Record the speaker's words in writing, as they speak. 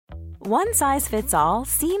One size fits all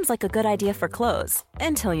seems like a good idea for clothes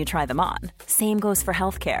until you try them on. Same goes for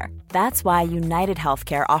healthcare. That's why United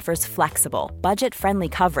Healthcare offers flexible, budget-friendly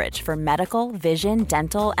coverage for medical, vision,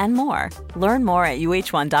 dental, and more. Learn more at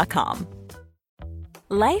uh1.com.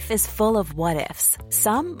 Life is full of what-ifs.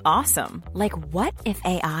 Some awesome, like what if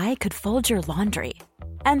AI could fold your laundry?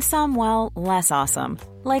 And some, well, less awesome,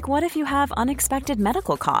 like what if you have unexpected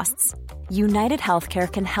medical costs? United Healthcare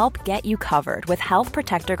can help get you covered with Health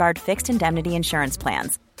Protector Guard fixed indemnity insurance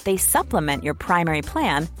plans. They supplement your primary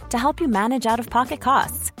plan to help you manage out-of-pocket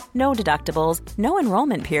costs. No deductibles, no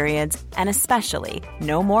enrollment periods, and especially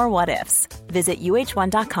no more what-ifs. Visit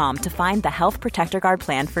uh1.com to find the Health Protector Guard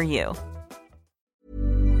plan for you.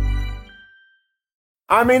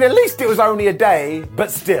 I mean, at least it was only a day,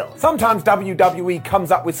 but still. Sometimes WWE comes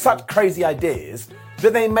up with such crazy ideas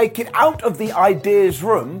that they make it out of the ideas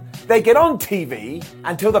room, they get on TV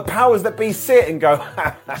until the powers that be see it and go,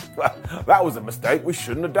 well, that was a mistake, we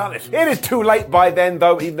shouldn't have done it. It is too late by then,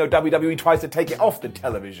 though, even though WWE tries to take it off the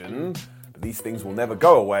television. But these things will never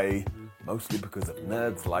go away, mostly because of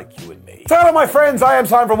nerds like you and me. So hello my friends, I am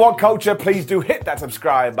Simon from What Culture. Please do hit that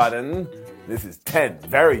subscribe button. This is 10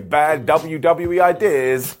 very bad WWE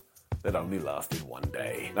ideas that only lasted one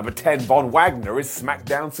day. Number 10, Von Wagner is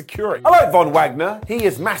SmackDown security. I like Von Wagner. He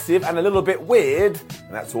is massive and a little bit weird,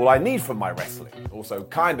 and that's all I need from my wrestling. Also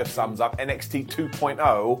kind of sums up NXT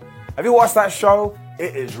 2.0. Have you watched that show?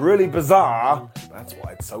 It is really bizarre. That's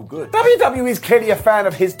why it's so good. WWE is clearly a fan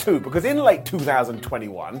of his too, because in late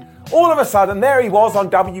 2021, all of a sudden there he was on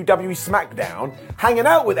WWE SmackDown, hanging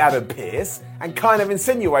out with Adam Pearce and kind of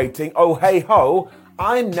insinuating, oh hey ho,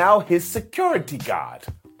 I'm now his security guard.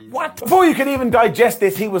 What? Before you could even digest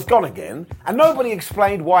this, he was gone again, and nobody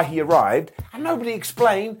explained why he arrived, and nobody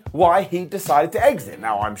explained why he decided to exit.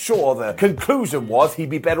 Now, I'm sure the conclusion was he'd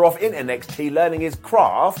be better off in NXT learning his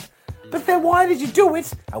craft, but then why did you do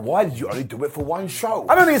it? And why did you only do it for one show?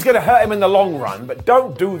 I don't think it's going to hurt him in the long run, but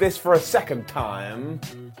don't do this for a second time.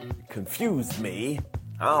 It confused me.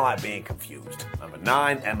 I don't like being confused. Number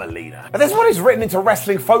 9, Emmalina. But that's what is written into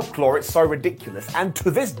wrestling folklore, it's so ridiculous. And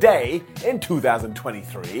to this day, in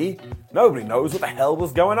 2023, nobody knows what the hell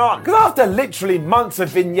was going on. Because after literally months of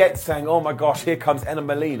vignettes saying, oh my gosh, here comes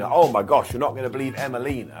Emmalina. Oh my gosh, you're not going to believe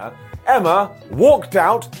Emmalina. Emma walked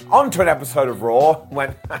out onto an episode of Raw,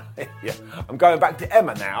 went, yeah, I'm going back to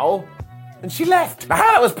Emma now. And she left. Now,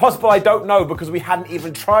 how that was possible, I don't know, because we hadn't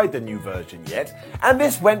even tried the new version yet. And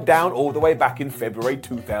this went down all the way back in February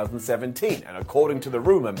 2017. And according to the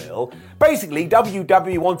rumor mill, basically,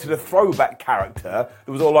 WWE wanted a throwback character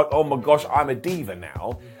that was all like, oh my gosh, I'm a diva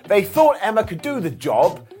now. They thought Emma could do the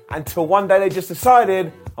job until one day they just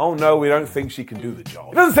decided, oh no, we don't think she can do the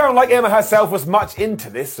job. It doesn't sound like Emma herself was much into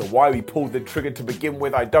this, so why we pulled the trigger to begin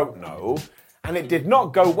with, I don't know. And it did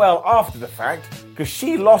not go well after the fact, because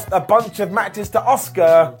she lost a bunch of matches to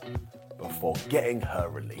Asuka before getting her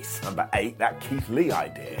release. Number 8, that Keith Lee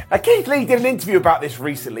idea. Now, Keith Lee did an interview about this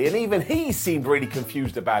recently, and even he seemed really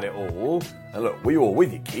confused about it all. And look, we were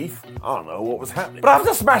with you, Keith. I don't know what was happening. But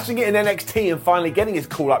after smashing it in NXT and finally getting his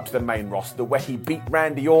call up to the main roster where he beat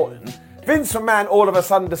Randy Orton, Vince McMahon all of a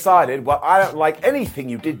sudden decided, well, I don't like anything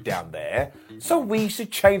you did down there, so we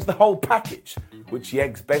should change the whole package. Which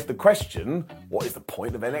begs the question, what is the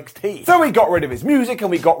point of NXT? So we got rid of his music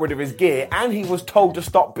and we got rid of his gear, and he was told to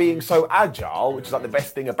stop being so agile, which is like the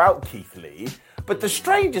best thing about Keith Lee. But the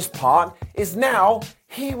strangest part is now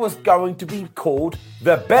he was going to be called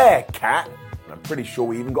the Bear Cat. And I'm pretty sure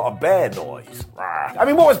we even got a bear noise. I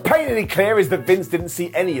mean, what was painfully clear is that Vince didn't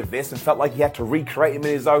see any of this and felt like he had to recreate him in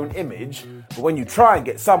his own image. But when you try and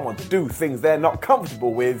get someone to do things they're not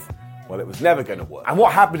comfortable with, well, it was never going to work. And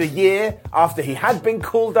what happened a year after he had been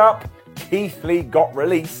called up? Keith Lee got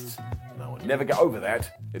released. And I will never get over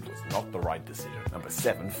that. It was not the right decision. Number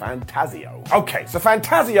 7, Fantasio. Okay, so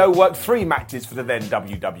Fantasio worked 3 matches for the then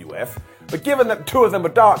WWF, but given that 2 of them were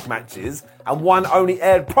dark matches and 1 only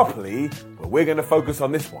aired properly, well, we're going to focus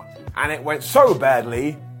on this one. And it went so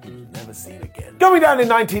badly, he was never seen again. Going down in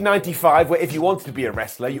 1995, where if you wanted to be a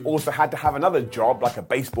wrestler, you also had to have another job like a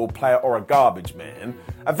baseball player or a garbage man,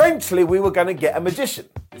 eventually we were going to get a magician.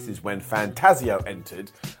 This is when Fantasio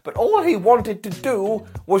entered, but all he wanted to do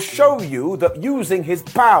was show you that using his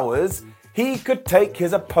powers, he could take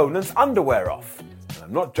his opponent's underwear off. And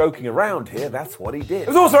I'm not joking around here, that's what he did.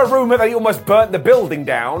 There's also a rumour that he almost burnt the building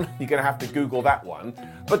down. You're going to have to Google that one.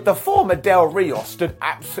 But the former Del Rio stood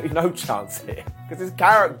absolutely no chance here, because his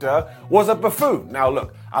character was a buffoon. Now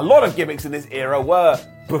look, a lot of gimmicks in this era were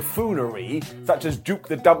buffoonery, such as Duke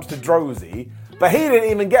the Dumpster Drozy, but he didn't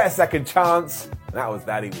even get a second chance, and that was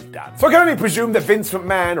that, he was done. So I can only presume that Vince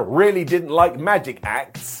McMahon really didn't like magic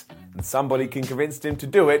acts, and somebody convinced him to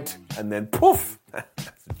do it, and then poof,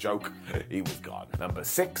 that's a joke, he was gone. Number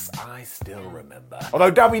 6, I still remember.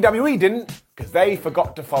 Although WWE didn't, because they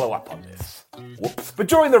forgot to follow up on this. Whoops. But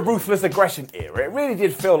during the Ruthless Aggression era, it really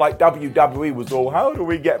did feel like WWE was all, how do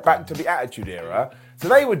we get back to the Attitude Era? So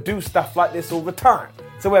they would do stuff like this all the time.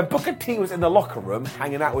 So when Booker T was in the locker room,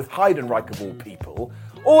 hanging out with Heidenreich of all people,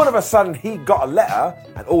 all of a sudden he got a letter,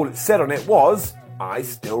 and all it said on it was, I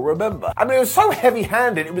still remember. I mean, it was so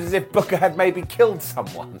heavy-handed, it was as if Booker had maybe killed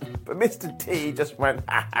someone. But Mr. T just went,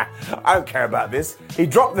 I don't care about this. He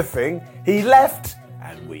dropped the thing, he left,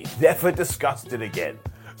 and we never discussed it again.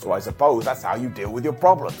 So I suppose that's how you deal with your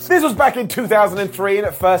problems. This was back in 2003, and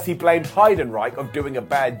at first he blamed Heidenreich of doing a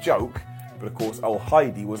bad joke. But of course, old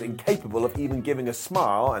Heidi was incapable of even giving a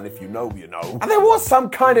smile, and if you know, you know. And there was some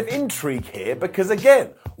kind of intrigue here, because again,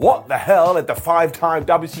 what the hell had the 5-time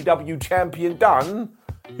WCW champion done?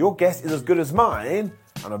 Your guess is as good as mine.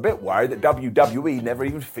 I'm a bit worried that WWE never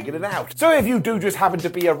even figured it out. So if you do just happen to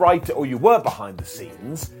be a writer or you were behind the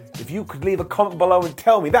scenes, if you could leave a comment below and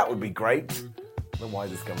tell me, that would be great.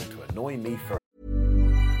 Otherwise it's going to annoy me for...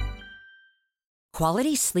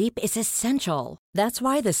 Quality sleep is essential. That's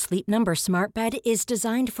why the Sleep Number Smart Bed is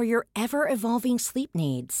designed for your ever-evolving sleep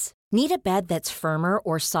needs. Need a bed that's firmer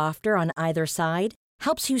or softer on either side?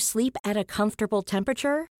 Helps you sleep at a comfortable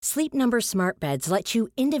temperature? Sleep Number Smart Beds let you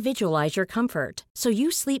individualize your comfort, so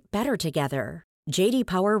you sleep better together. J.D.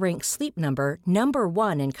 Power ranks Sleep Number number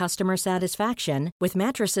 1 in customer satisfaction with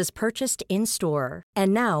mattresses purchased in-store.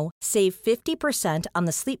 And now, save 50% on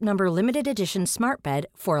the Sleep Number Limited Edition Smart Bed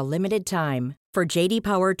for a limited time. For J.D.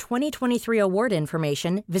 Power 2023 award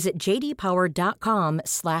information, visit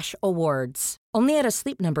jdpower.com/awards. Only at a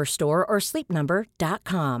Sleep Number store or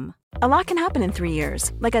sleepnumber.com. A lot can happen in 3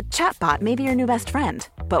 years, like a chatbot may be your new best friend.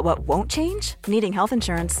 But what won't change? Needing health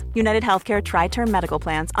insurance. United Healthcare Tri-Term Medical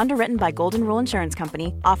Plans, underwritten by Golden Rule Insurance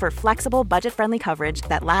Company, offer flexible, budget-friendly coverage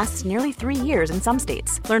that lasts nearly 3 years in some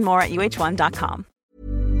states. Learn more at uh1.com.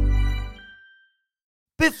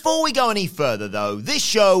 Before we go any further, though, this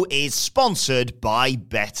show is sponsored by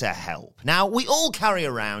BetterHelp. Now, we all carry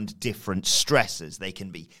around different stressors. They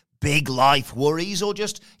can be big life worries or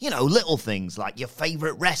just, little things like your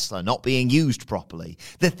favorite wrestler not being used properly.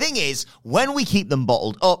 The thing is, when we keep them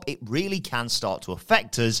bottled up, it really can start to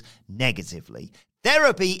affect us negatively.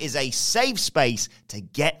 Therapy is a safe space to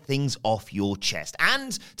get things off your chest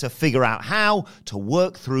and to figure out how to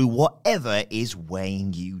work through whatever is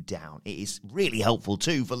weighing you down. It is really helpful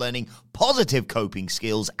too for learning positive coping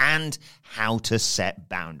skills and how to set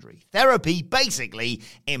boundaries. Therapy basically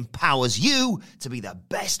empowers you to be the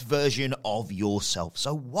best version of yourself.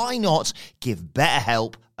 So why not give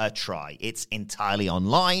BetterHelp a try? It's entirely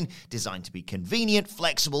online, designed to be convenient,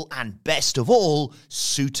 flexible, and best of all,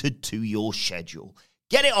 suited to your schedule.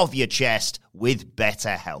 Get it off your chest with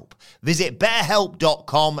BetterHelp. Visit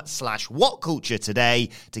betterhelp.com/whatculture today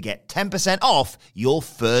to get 10% off your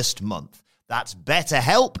first month. That's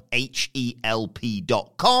BetterHelp,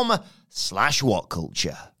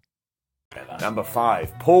 HELP.com/whatculture. Number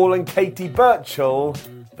 5, Paul and Katie Burchill,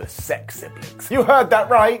 the sex siblings. You heard that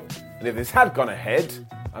right. And if this had gone ahead,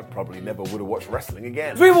 I probably never would have watched wrestling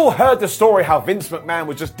again. So we've all heard the story how Vince McMahon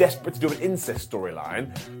was just desperate to do an incest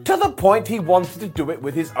storyline, to the point he wanted to do it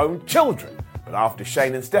with his own children. But after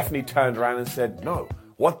Shane and Stephanie turned around and said, no,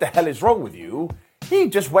 what the hell is wrong with you? He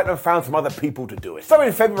just went and found some other people to do it. So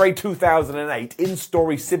in February 2008,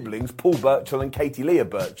 in-story siblings Paul Burchill and Katie Leah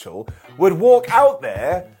Burchill would walk out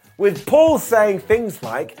there with Paul saying things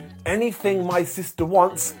like, anything my sister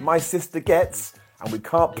wants, my sister gets, and we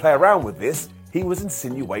can't play around with this. He was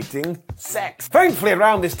insinuating sex. Thankfully,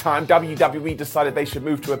 around this time, WWE decided they should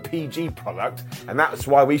move to a PG product, and that's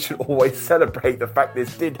why we should always celebrate the fact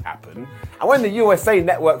this did happen. And when the USA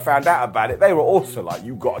Network found out about it, they were also like,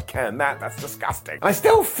 you gotta can that's disgusting. And I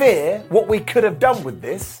still fear what we could have done with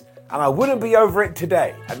this, and I wouldn't be over it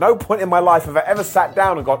today. At no point in my life have I ever sat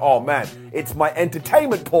down and gone, oh man, it's my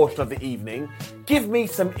entertainment portion of the evening. Give me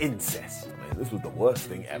some incest. This was the worst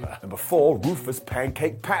thing ever. Number 4, Rufus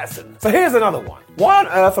Pancake Patterson. So here's another one. Why on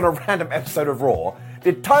earth on a random episode of Raw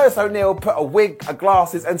did Titus O'Neil put a wig,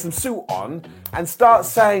 glasses and some suit on and start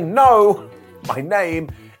saying, no, my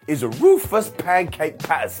name is Rufus Pancake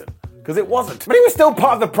Patterson? Because it wasn't. But he was still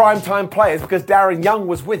part of the primetime players because Darren Young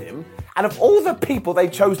was with him. And of all the people they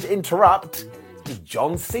chose to interrupt, it was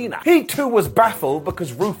John Cena. He too was baffled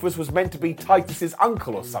because Rufus was meant to be Titus's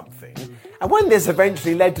uncle or something. And when this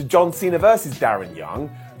eventually led to John Cena versus Darren Young,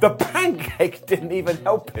 the pancake didn't even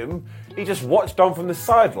help him. He just watched on from the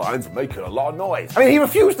sidelines, making a lot of noise. I mean, he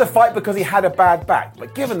refused to fight because he had a bad back,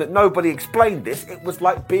 but given that nobody explained this, it was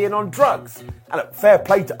like being on drugs. And look, fair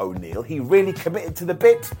play to O'Neal, he really committed to the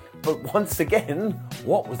bit, but once again,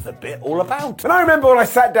 what was the bit all about? And I remember when I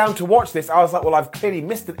sat down to watch this, I was like, well, I've clearly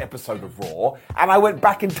missed an episode of Raw, and I went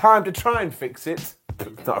back in time to try and fix it.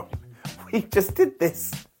 But no, we just did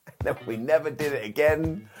this. Then we never did it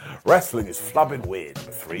again. Wrestling is flubbing weird.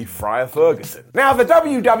 Number 3, Friar Ferguson. Now, the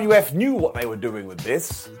WWF knew what they were doing with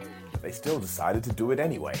this. They still decided to do it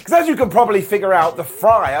anyway. Because as you can probably figure out, the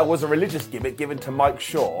Friar was a religious gimmick given to Mike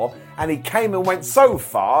Shaw, and he came and went so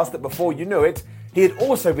fast that before you knew it, he had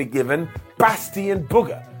also been given Basti and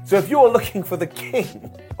Booger. So if you're looking for the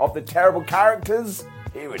king of the terrible characters,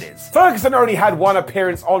 here it is. Ferguson only had one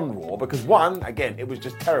appearance on Raw because 1, again, it was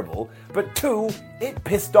just terrible, but 2, it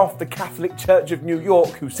pissed off the Catholic Church of New York,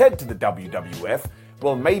 who said to the WWF,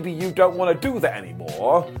 well, maybe you don't want to do that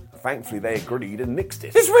anymore. Thankfully, they agreed and nixed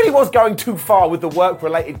it. This really was going too far with the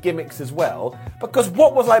work-related gimmicks as well, because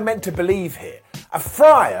what was I meant to believe here? A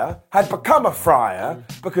friar had become a friar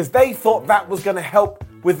because they thought that was going to help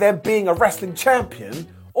with them being a wrestling champion,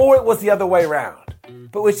 or it was the other way around.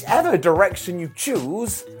 But whichever direction you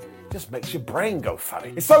choose, just makes your brain go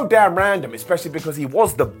funny. It's so damn random, especially because he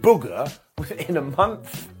was the Booger within a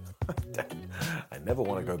month. I never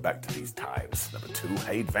want to go back to these times. Number 2,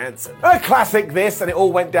 Haid Vanson. A classic this, and it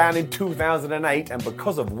all went down in 2008, and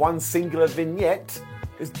because of one singular vignette,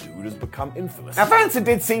 this dude has become infamous. Now, Vanson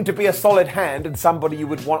did seem to be a solid hand and somebody you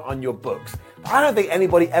would want on your books, but I don't think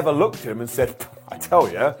anybody ever looked at him and said, I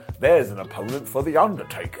tell you, there's an opponent for The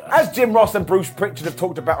Undertaker. As Jim Ross and Bruce Pritchard have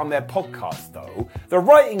talked about on their podcast, though, the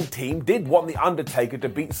writing team did want The Undertaker to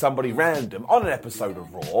beat somebody random on an episode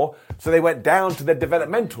of Raw, so they went down to their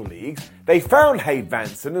developmental leagues, they found Haid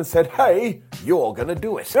Vanson and said, hey, you're gonna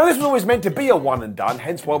do it. Now, this was always meant to be a one and done,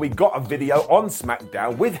 hence why we got a video on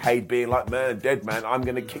SmackDown with Haid being like, man, dead man, I'm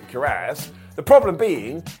gonna kick your ass. The problem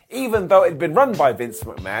being, even though it had been run by Vince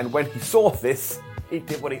McMahon, when he saw this, he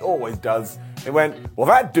did what he always does. He went, well,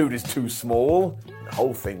 that dude is too small. And the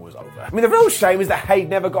whole thing was over. I mean, the real shame is that Haid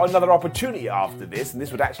never got another opportunity after this, and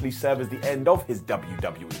this would actually serve as the end of his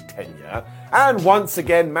WWE tenure. And once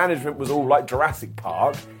again, management was all like Jurassic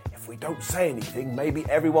Park. If we don't say anything, maybe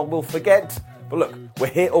everyone will forget. But look, we're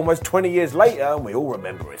here almost 20 years later, and we all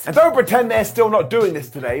remember it. And don't pretend they're still not doing this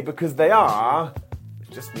today, because they are.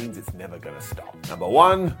 Just means it's never gonna stop. Number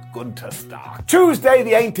 1, Gunther Stark. Tuesday,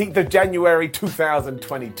 the 18th of January,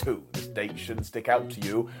 2022. This date shouldn't stick out to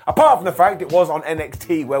you, apart from the fact it was on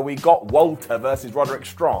NXT where we got Walter versus Roderick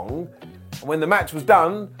Strong. And when the match was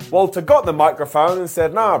done, Walter got the microphone and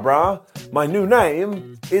said, nah, brah, my new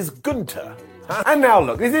name is Gunther. And now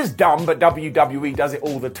look, this is dumb, but WWE does it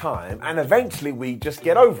all the time, and eventually we just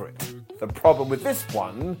get over it. The problem with this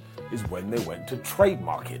one is when they went to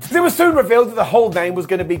trademark it. It was soon revealed that the whole name was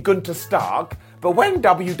going to be Gunther Stark, but when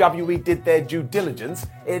WWE did their due diligence,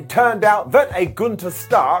 it turned out that a Gunther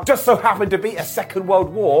Stark just so happened to be a Second World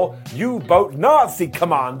War U-boat Nazi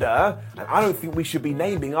commander, and I don't think we should be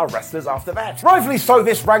naming our wrestlers after that. Rightfully so,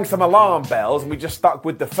 this rang some alarm bells, and we just stuck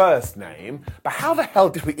with the first name, but how the hell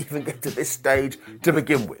did we even get to this stage to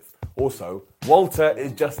begin with? Also, Walter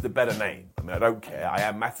is just the better name. I mean, I don't care, I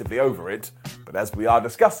am massively over it, but as we are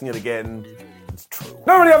discussing it again, it's true.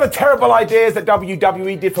 Know any other terrible ideas that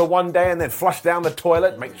WWE did for one day and then flushed down the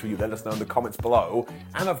toilet? Make sure you let us know in the comments below.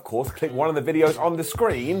 And of course, click one of the videos on the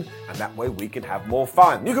screen, and that way we can have more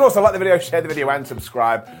fun. You can also like the video, share the video, and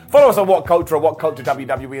subscribe. Follow us on What Culture or What Culture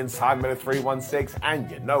WWE and Simon316. And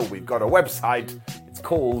you know we've got a website. It's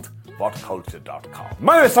called whatculture.com.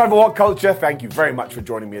 My name is Simon What Culture. Thank you very much for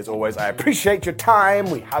joining me as always. I appreciate your time.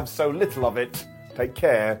 We have so little of it. Take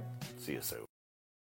care. See you soon.